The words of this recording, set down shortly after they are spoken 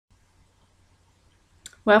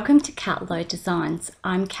Welcome to Katlodesigns.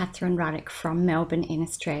 I'm Catherine Ruddock from Melbourne in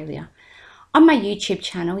Australia. On my YouTube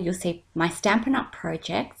channel, you'll see my Stampin' Up!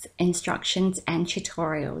 Projects, instructions and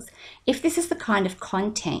tutorials. If this is the kind of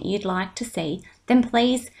content you'd like to see, then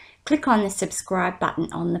please click on the subscribe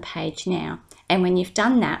button on the page now. And when you've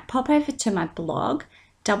done that, pop over to my blog,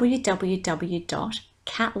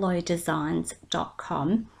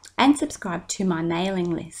 www.katlodesigns.com, and subscribe to my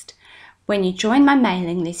mailing list. When you join my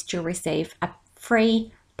mailing list, you'll receive a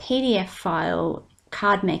free PDF file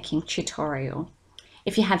card making tutorial.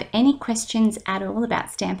 If you have any questions at all about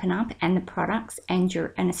Stampin' Up! And the products and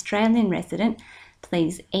you're an Australian resident,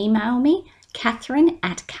 please email me,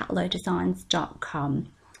 catherine@katlodesigns.com.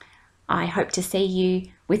 I hope to see you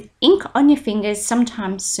with ink on your fingers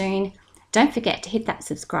sometime soon. Don't forget to hit that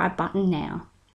subscribe button now.